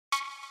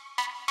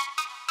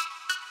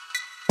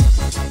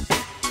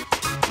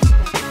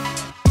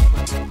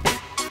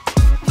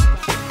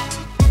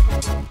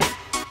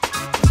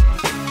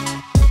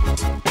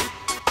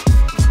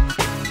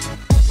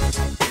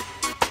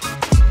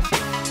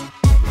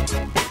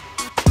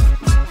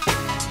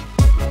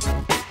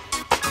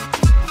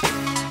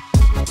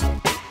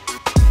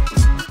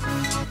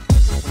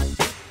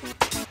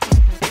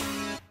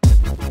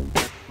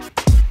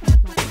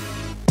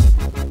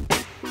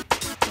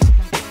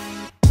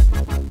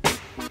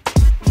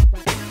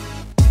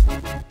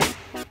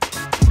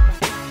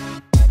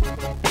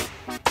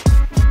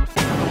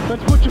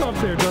Let's put you up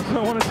there, Justin. I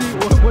want to see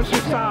what's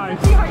your size.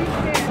 See how you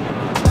stand.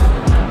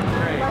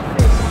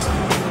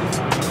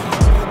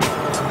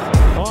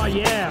 Oh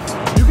yeah,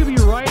 you could be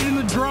right in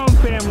the drone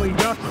family,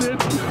 Justin.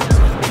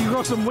 You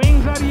grow some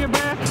wings out of your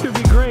back, it'd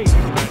be great.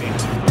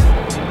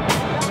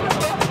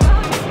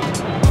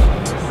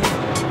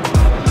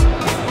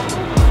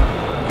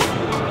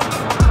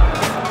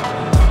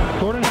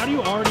 Gordon, how do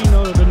you already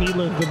know that the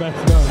Needler is the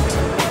best gun?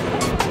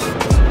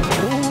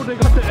 Ooh, they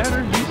got the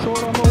energy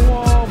sword on the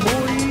wall, boy.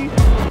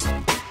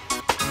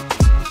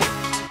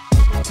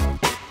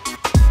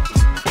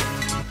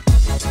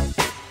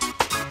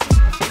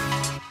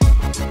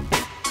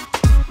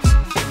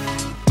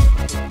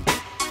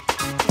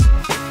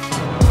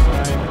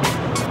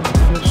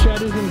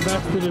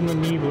 Invested in the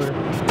Needler.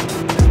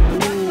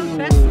 Ooh.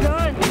 That's the best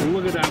gun.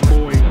 Look at that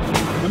boy.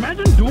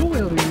 Imagine dual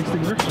wielding these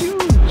things. They're huge.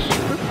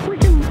 They're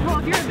freaking. Well,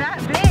 if you're that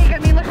big, I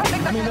mean, look how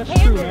big that hand is.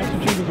 That's true.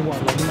 Massachusetts is what,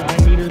 like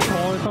 9 meters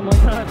tall or something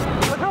like that?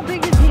 Look how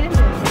big his hand is.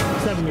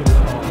 7 meters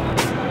tall.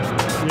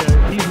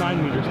 Yeah, he's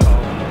 9 meters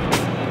tall.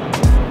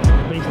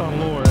 Based on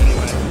lore,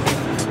 anyway.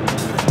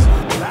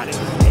 That is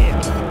sick.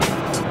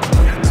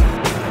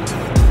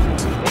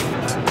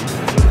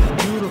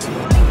 Beautiful.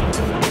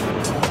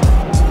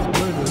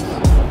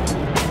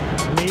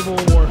 Naval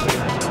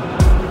warfare.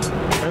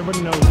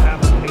 Everybody knows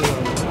half of Halo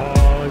is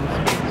all in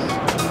space,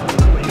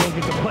 but you don't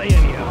get to play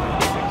any of it,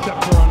 except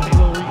for on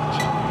Halo Reach.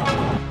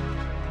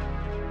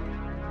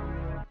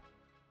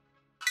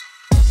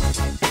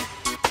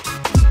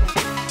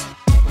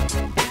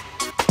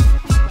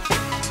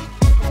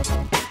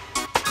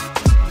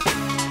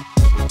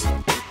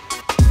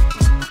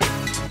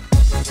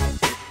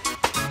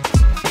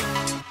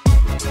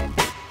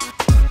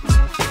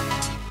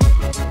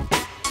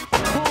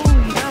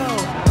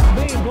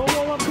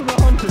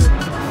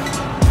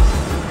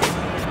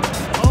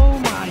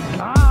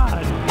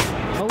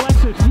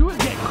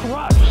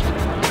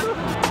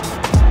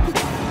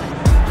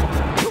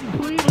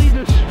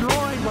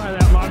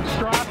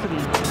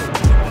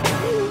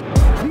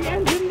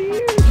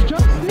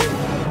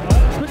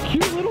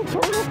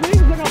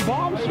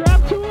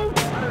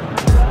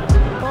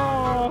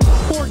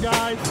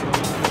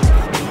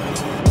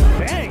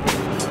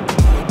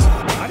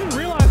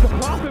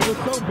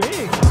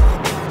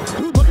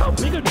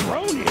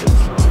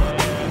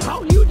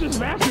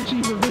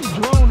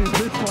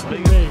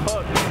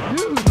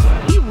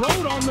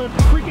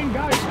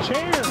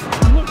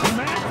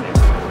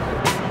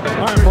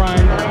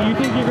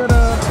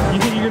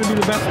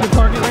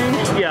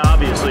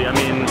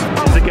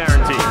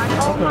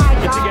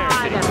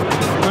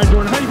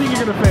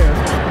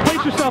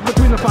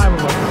 Between the 5 of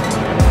us.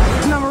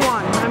 Number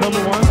one.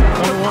 Number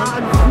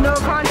one? No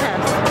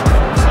contest.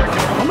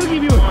 I'm going to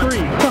give you a 3.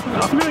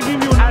 I'm going to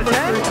give you a number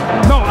 3.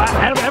 No,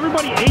 out of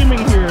everybody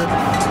aiming here,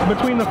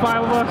 between the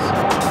 5 of us,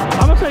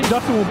 I'm going to say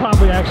Justin will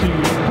probably get it.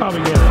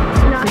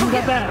 No, you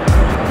got that.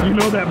 You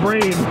know that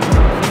brain.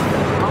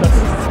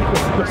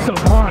 That's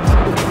savant.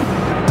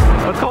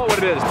 Let's call it what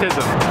it is,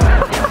 Tism.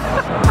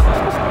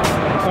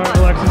 Alright,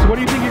 Alexis, what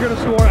do you think you're going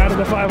to score out of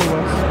the 5 of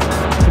us?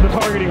 In the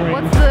targeting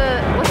range.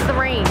 What's the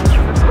range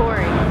for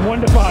scoring?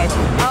 1 to 5.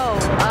 Oh,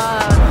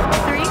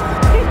 3?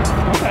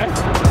 Okay.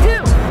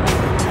 2.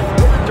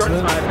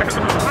 Jordan's 5.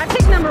 I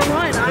picked number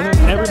 1.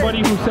 Everybody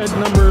who said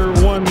number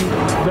 1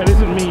 that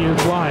isn't me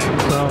is lying,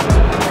 so.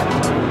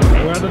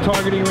 We're at the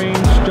targeting range.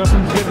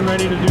 Justin's getting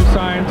ready to do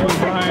science with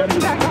Brian.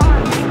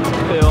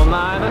 Bill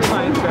 9, that's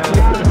science,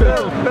 guys.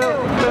 Bill.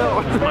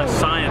 That's my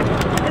science.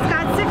 It's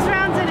got 6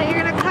 rounds in it.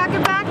 You're going to cock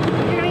it back.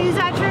 You're going to use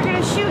that trigger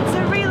to shoot, to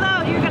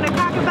reload. You're going to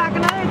cock it back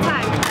another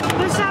time.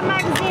 Push that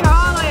magazine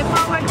all the way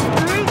forward,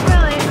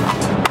 refill it,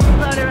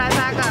 load it right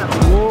back up.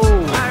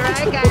 Whoa.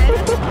 Alright, guys.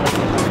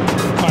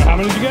 Alright, how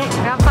many did you get?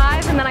 I got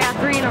 5 and then I got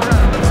 3 in a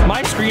row.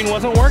 My screen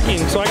wasn't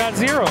working, so I got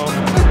 0.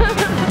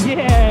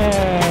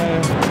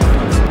 Yeah.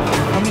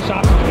 How many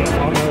shots did you get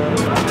on the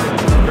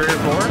 3 or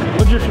 4?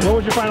 What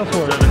was your final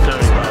score?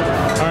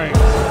 775. Alright.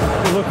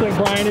 It looks like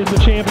Brian is the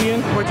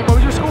champion. What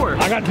was your score?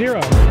 I got 0.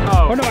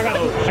 Oh. No, I got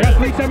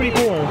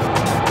 374.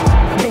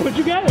 What'd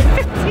you get?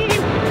 15.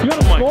 You got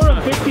a score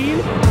of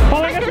 15?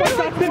 Oh, I guess my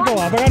stats did go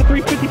up. I got a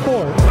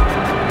 354.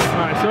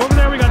 Alright, so over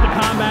there we got the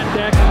combat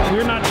deck.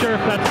 We're not sure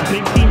if that's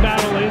Big Team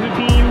Battle Laser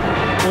Team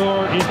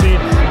or if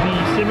it's the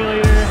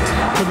simulator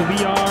for the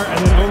VR, and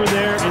then over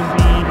there is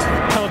the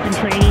Pelican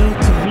training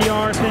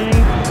VR thing.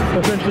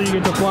 Essentially you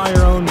get to fly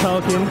your own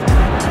Pelican.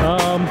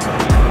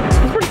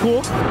 It's pretty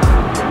cool.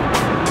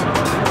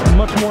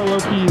 Much much more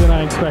low-key than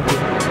I expected.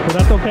 But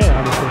that's okay,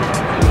 honestly.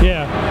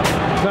 Yeah,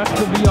 that's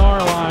the VR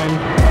line.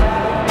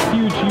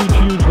 Huge, huge,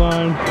 huge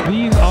line.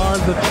 These are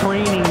the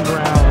training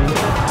grounds.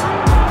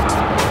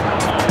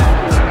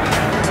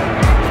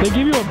 They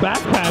give you a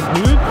backpack,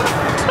 dude.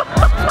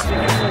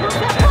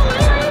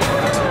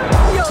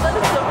 Yo, that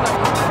is so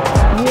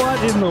funny. What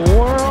in the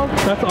world?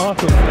 That's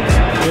awesome.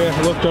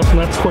 Yeah, look, Justin,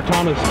 that's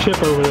Cortana's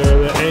chip over there,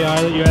 the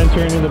AI that you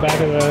enter into the back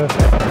of the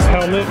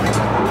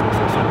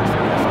helmet.